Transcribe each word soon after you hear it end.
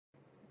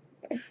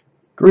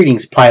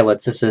Greetings,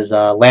 pilots. This is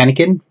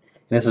Lanikin, and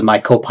this is my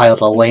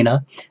co-pilot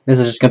Elena. This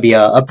is just going to be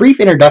a brief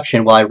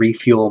introduction while I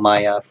refuel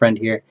my friend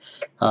here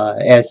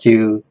as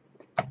to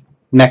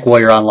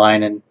Mechwarrior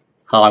Online and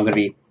how I'm going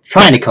to be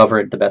trying to cover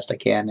it the best I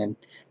can and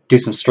do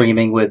some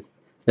streaming with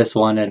this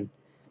one and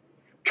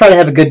try to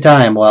have a good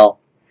time while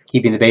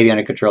keeping the baby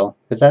under control,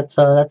 because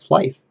that's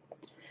life.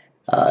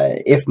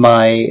 If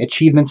my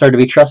achievements are to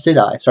be trusted,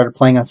 I started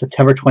playing on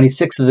September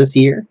 26th of this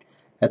year.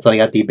 That's when I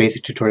got the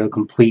basic tutorial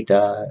complete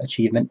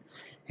achievement.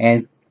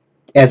 And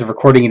as of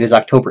recording, it is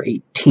October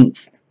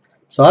 18th.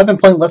 So I've been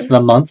playing less than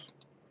a month.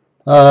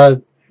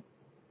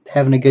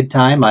 Having a good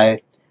time.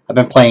 I've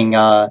been playing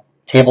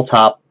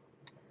tabletop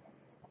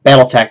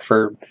Battletech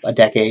for a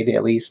decade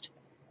at least.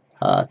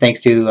 Thanks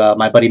to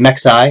my buddy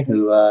Mechai,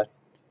 who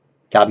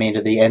got me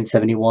into the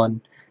N71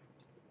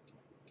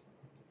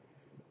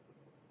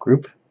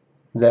 group.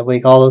 Is that what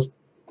you call those?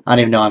 I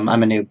don't even know. I'm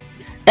a noob.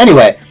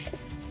 Anyway,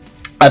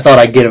 I thought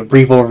I'd get a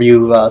brief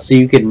overview so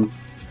you can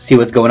see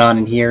what's going on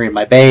in here in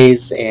my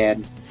base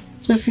and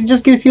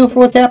just get a feel for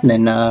what's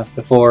happening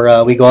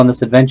before we go on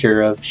this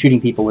adventure of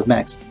shooting people with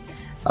mechs.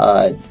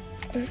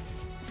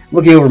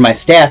 Looking over my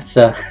stats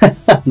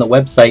on the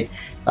website,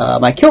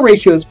 my kill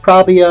ratio is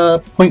probably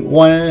 0.1,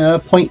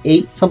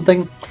 0.8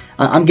 something.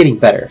 I'm getting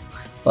better,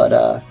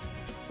 but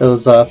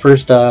those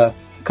first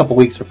couple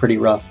weeks were pretty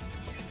rough,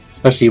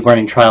 especially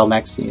running trial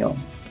mechs. You know,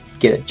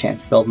 get a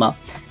chance to build them up.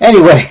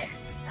 Anyway.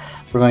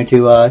 We're going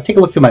to take a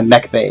look through my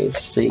mech bays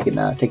so you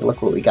can take a look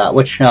at what we got,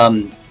 which,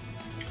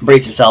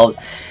 brace yourselves,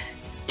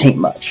 tain't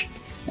much.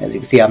 As you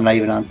can see, I'm not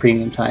even on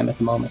premium time at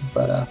the moment,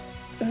 but,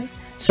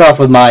 start off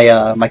with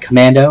my, my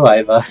commando.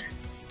 Why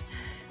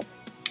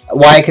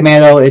a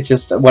commando? It's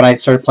just, when I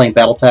started playing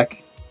Battletech,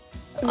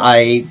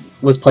 I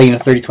was playing a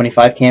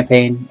 30-25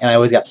 campaign, and I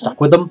always got stuck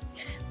with them.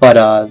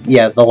 But,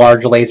 yeah, the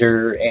large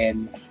laser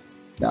and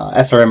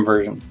SRM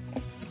version,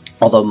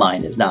 although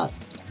mine is not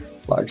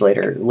large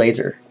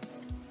laser.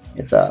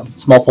 It's a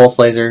small pulse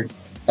laser,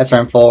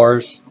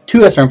 SRM4s, 2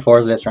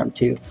 SRM4s and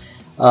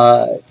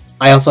SRM2.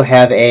 I also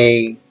have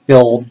a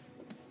build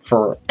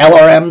for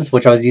LRMs,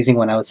 which I was using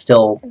when I was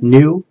still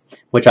new,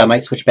 which I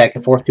might switch back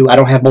and forth to. I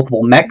don't have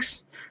multiple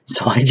mechs,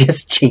 so I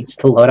just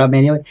changed the loadout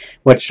manually,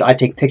 which I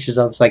take pictures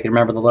of so I can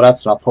remember the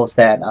loadouts, and I'll post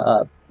that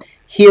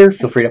here.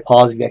 Feel free to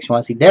pause if you actually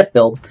want to see that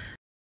build.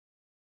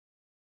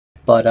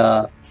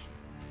 But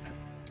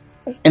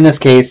in this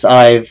case,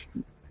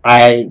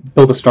 I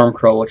built a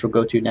Stormcrow, which we'll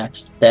go to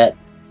next, that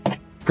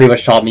pretty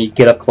much taught me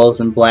get up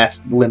close and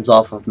blast limbs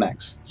off of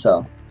mechs.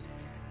 So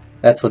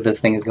that's what this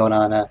thing is going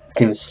on. Its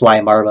name is Sly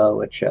Marvo,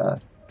 which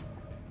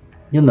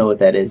you'll know what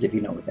that is if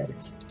you know what that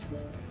is.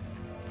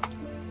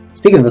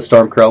 Speaking of the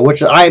Stormcrow,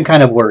 which I am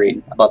kind of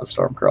worried about the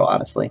Stormcrow,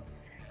 honestly,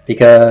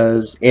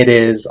 because it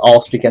is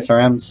all streak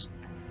SRMs.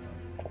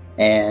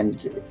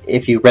 And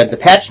if you read the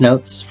patch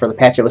notes for the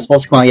patch that was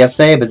supposed to come out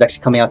yesterday, but it's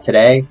actually coming out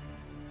today,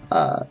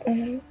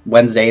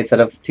 Wednesday instead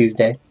of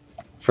Tuesday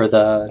for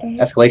the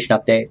escalation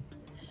update.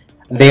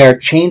 They are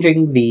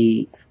changing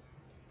the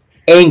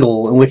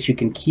angle in which you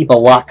can keep a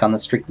lock on the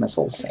streak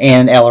missiles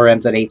and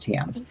LRMs at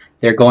ATMs.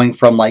 They're going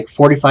from like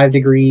 45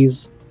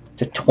 degrees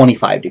to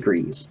 25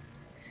 degrees.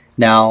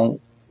 Now,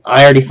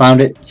 I already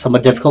found it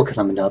somewhat difficult because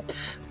I'm a nub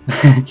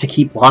to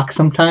keep lock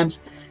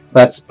sometimes, so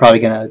that's probably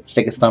going to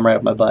stick its thumb right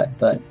up my butt,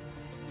 but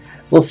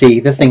we'll see.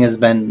 This thing has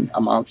been a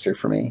monster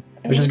for me,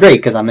 which is great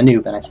because I'm a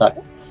noob and I suck.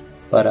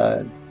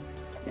 But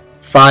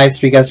 5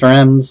 streak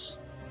SRMs,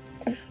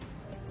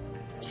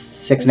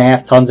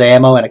 6.5 tons of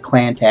ammo, and a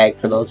clan tag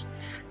for those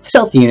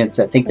stealth units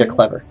that think they're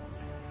clever.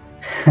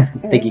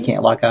 Think you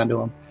can't lock onto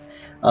them.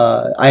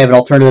 I have an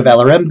alternative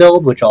LRM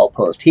build, which I'll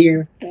post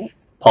here.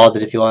 Pause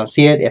it if you want to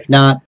see it. If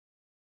not,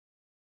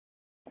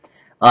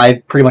 I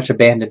pretty much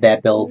abandoned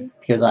that build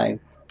because I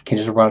can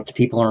just run up to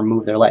people and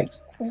remove their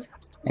legs.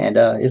 And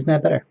isn't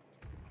that better?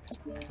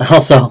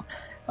 Also,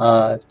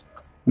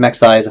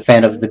 Mechai is a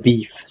fan of the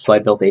beef, so I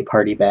built a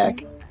party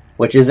back,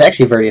 which is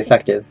actually very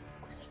effective.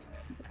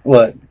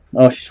 What?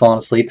 Oh, she's falling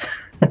asleep.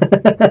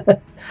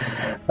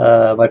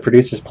 My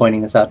producer's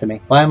pointing this out to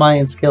me. Why am I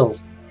in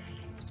skills?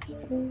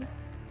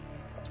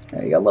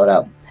 There you go, load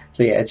out.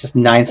 So yeah, it's just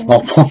 9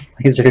 small pulse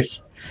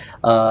lasers.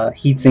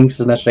 Heat sinks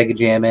as much as I could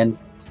jam in.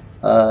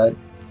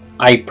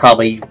 I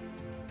probably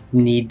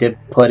need to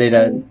put in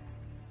a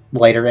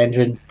lighter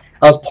engine.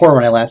 I was poor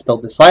when I last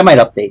built this, so I might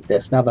update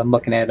this. Now that I'm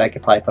looking at it, I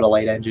could probably put a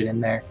light engine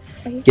in there.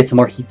 Get some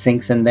more heat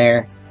sinks in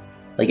there.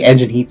 Like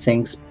engine heat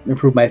sinks,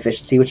 improve my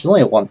efficiency, which is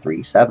only a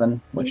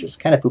 137, which is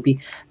kind of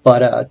poopy.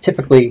 But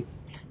typically,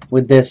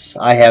 with this,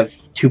 I have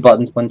 2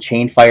 buttons. One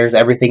chain fires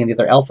everything, and the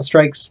other alpha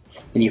strikes.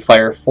 And you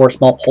fire 4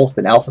 small pulse,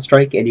 then alpha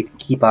strike, and you can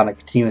keep on a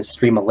continuous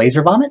stream of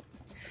laser vomit,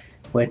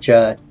 which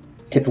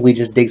typically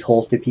just digs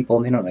holes through people,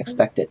 and they don't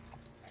expect it.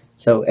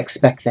 So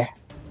expect that.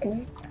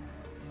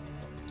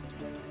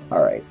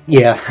 Alright,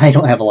 yeah, I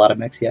don't have a lot of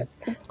mechs yet.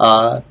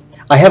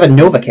 I have a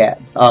Nova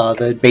Cat,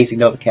 the basic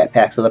Nova Cat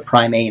pack, so the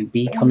Prime A and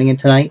B coming in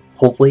tonight,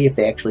 hopefully, if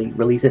they actually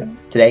release it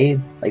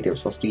today, like they were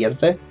supposed to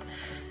yesterday.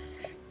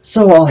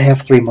 So I'll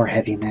have 3 more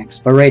heavy mechs,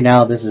 but right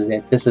now this is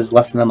it. This is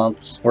less than a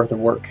month's worth of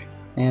work,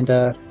 and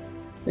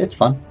it's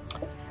fun.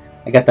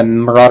 I got the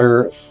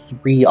Marauder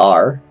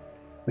 3R,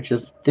 which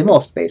is the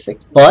most basic,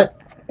 but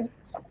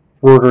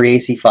rotary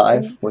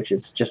AC5, which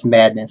is just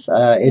madness.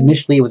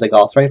 Initially it was a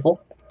Gauss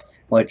rifle,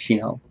 which, you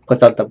know,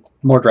 puts out the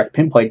more direct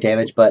pinpoint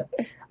damage, but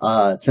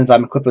since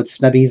I'm equipped with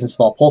snubbies and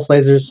small pulse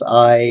lasers,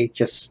 I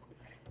just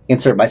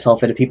insert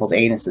myself into people's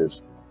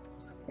anuses.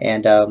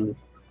 And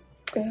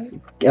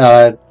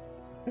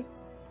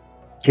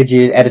could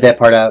you edit that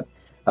part out?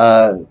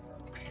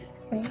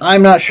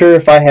 I'm not sure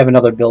if I have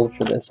another build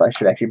for this. I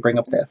should actually bring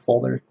up that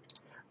folder.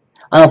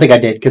 I don't think I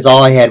did, because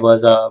all I had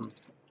was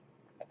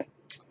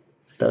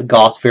the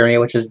Gauss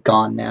variant, which is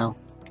gone now.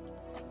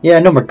 Yeah,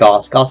 no more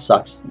Gauss. Gauss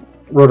sucks.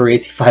 Rotary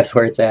AC5 is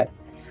where it's at.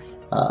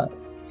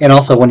 And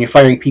also, when you're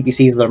firing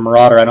PPCs with a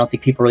Marauder, I don't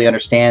think people really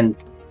understand.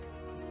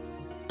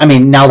 I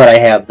mean, now that I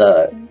have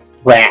the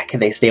rack,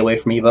 they stay away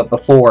from me, but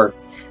before,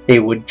 they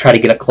would try to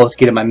get up close,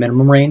 get in my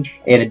minimum range,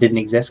 and it didn't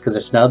exist because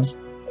they're snubs,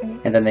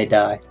 and then they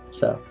die.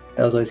 So,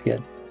 that was always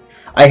good.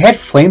 I had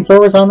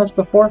flamethrowers on this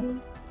before,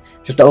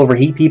 just to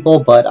overheat people,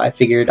 but I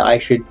figured I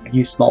should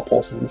use small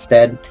pulses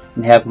instead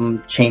and have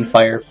them chain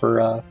fire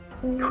for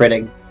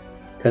critting,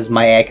 because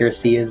my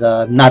accuracy is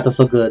not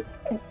so good,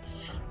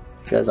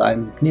 because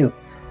I'm new,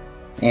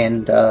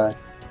 and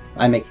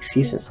I make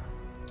excuses.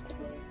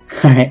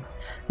 Alright,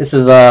 this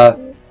is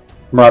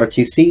Marauder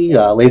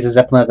 2C, Laser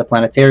Zeppelin at the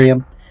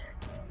Planetarium.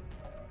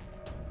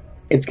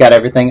 It's got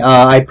everything.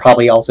 I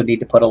probably also need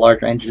to put a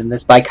larger engine in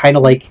this, but I kind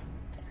of like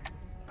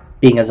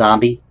being a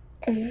zombie.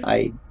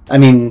 I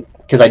mean,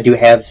 because I do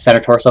have center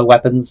torso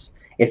weapons.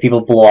 If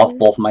people blow off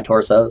both of my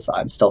torsos,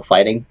 I'm still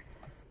fighting.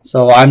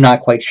 So I'm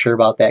not quite sure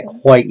about that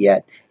quite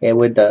yet.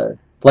 With the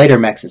lighter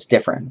mechs, it's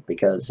different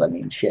because, I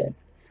mean, shit,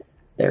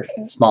 they're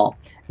small.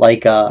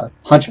 Like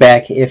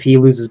Hunchback, if he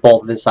loses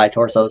both of his side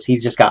torsos,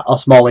 he's just got a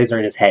small laser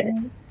in his head.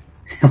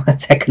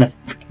 What's that gonna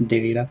freaking do,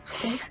 you know?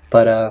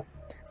 But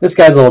this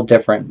guy's a little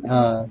different.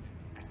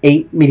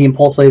 8 medium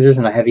pulse lasers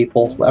and a heavy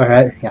pulse.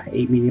 Yeah,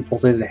 8 medium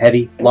pulse lasers, a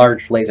heavy,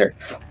 large laser.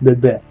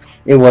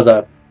 It was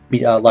a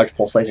large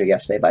pulse laser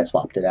yesterday, but I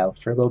swapped it out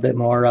for a little bit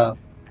more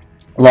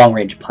long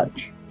range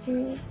punch.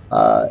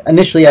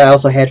 Initially, I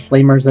also had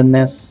flamers in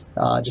this,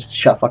 just to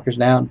shut fuckers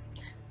down,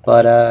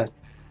 but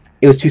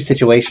it was too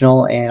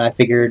situational, and I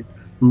figured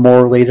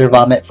more laser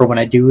vomit for when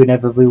I do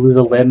inevitably lose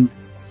a limb,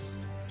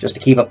 just to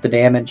keep up the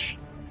damage.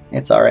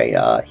 It's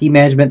alright. Heat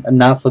management,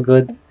 not so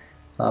good.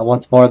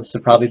 Once more, this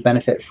would probably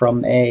benefit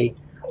from a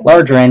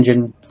larger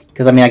engine,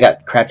 because I mean, I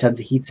got crap tons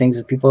of heat sinks,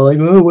 and people are like,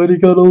 oh, why do you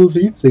got all those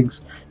heat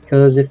sinks?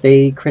 Because if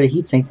they crit a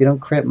heat sink, they don't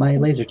crit my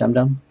laser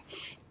dum-dum.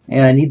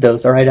 And I need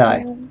those, or I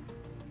die.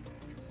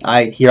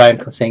 Here I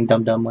am saying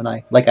dum-dum when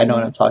I know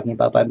what I'm talking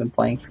about, but I've been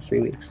playing for 3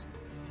 weeks.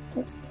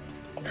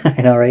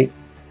 I know, right?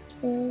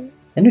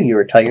 I knew you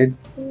were tired.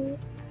 A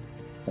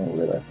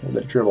little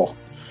bit of dribble.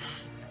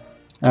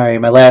 Alright,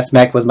 my last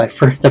mech was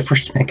the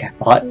first mech I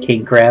bought,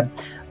 King Crab.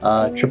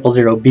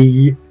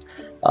 000B.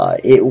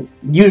 It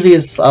usually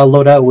is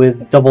loaded out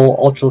with double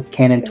Ultra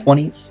Cannon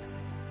 20s,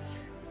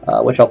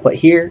 which I'll put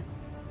here.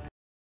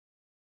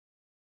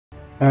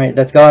 Alright,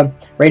 that's gone.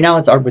 Right now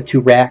it's armed with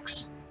 2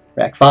 racks,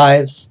 rack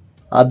 5s,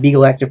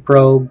 Beagle Active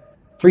Probe,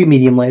 3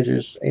 medium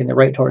lasers in the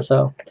right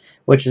torso,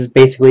 which is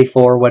basically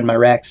for when my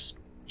racks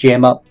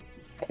jam up.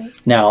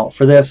 Now,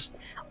 for this,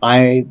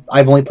 I've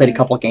only played a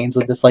couple games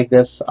with this like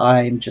this.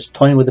 I'm just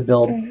toying with the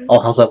build. Oh,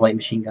 I also have light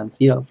machine guns,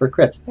 you know, for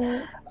crits.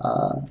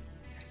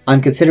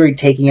 I'm considering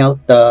taking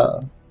out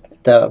the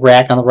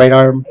rack on the right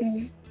arm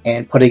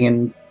and putting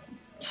in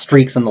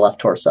streaks on the left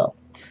torso.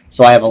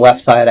 So I have a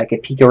left side, I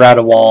could peek around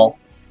a wall,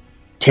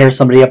 tear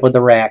somebody up with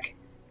the rack,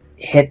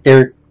 hit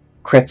their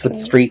crits with the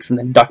streaks, and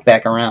then duck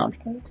back around.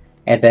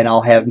 And then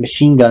I'll have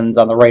machine guns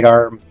on the right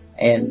arm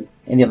and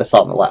the other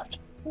side on the left.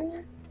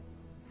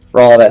 For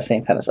all that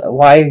same kind of stuff.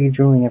 Why are you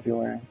drooling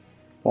everywhere?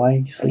 Why are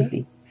you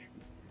sleepy?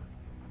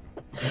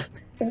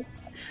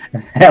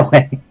 That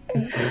way.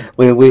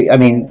 I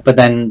mean, but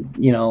then,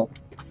 you know,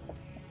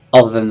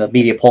 other than the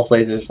media pulse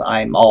lasers,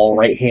 I'm all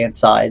right-hand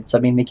side. So,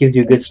 I mean, it gives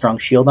you a good, strong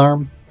shield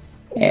arm.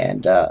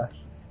 And,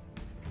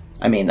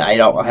 I mean, I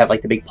don't have,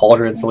 like, the big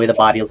pauldrons, the way the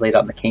body is laid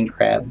out in the King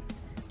Crab.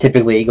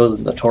 Typically, it goes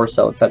in the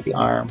torso instead of the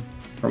arm,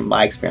 from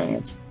my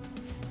experience.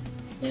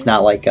 It's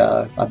not like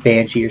a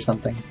Banshee or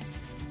something.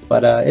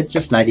 But it's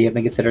just an idea I've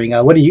been considering.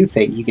 What do you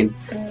think? You can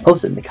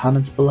post it in the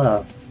comments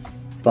below.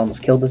 I've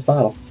almost killed this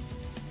bottle.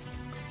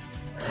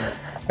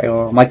 Right,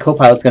 well, my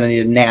Copilot's going to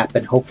need a nap,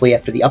 and hopefully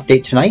after the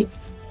update tonight,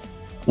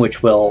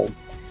 which will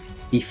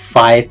be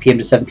 5 p.m.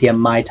 to 7 p.m.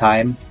 my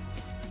time,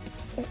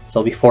 so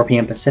it'll be 4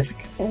 p.m.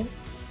 Pacific,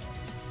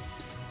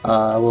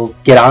 we'll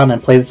get on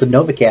and play with some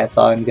Nova Cats.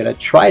 I'm going to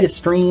try to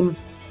stream.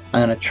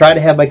 I'm going to try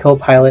to have my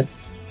Copilot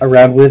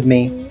around with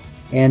me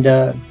and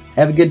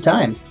have a good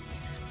time.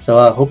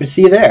 So hope to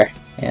see you there,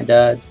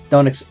 and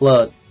don't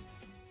explode.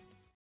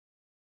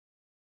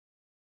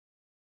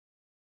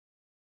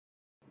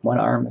 One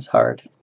arm is hard.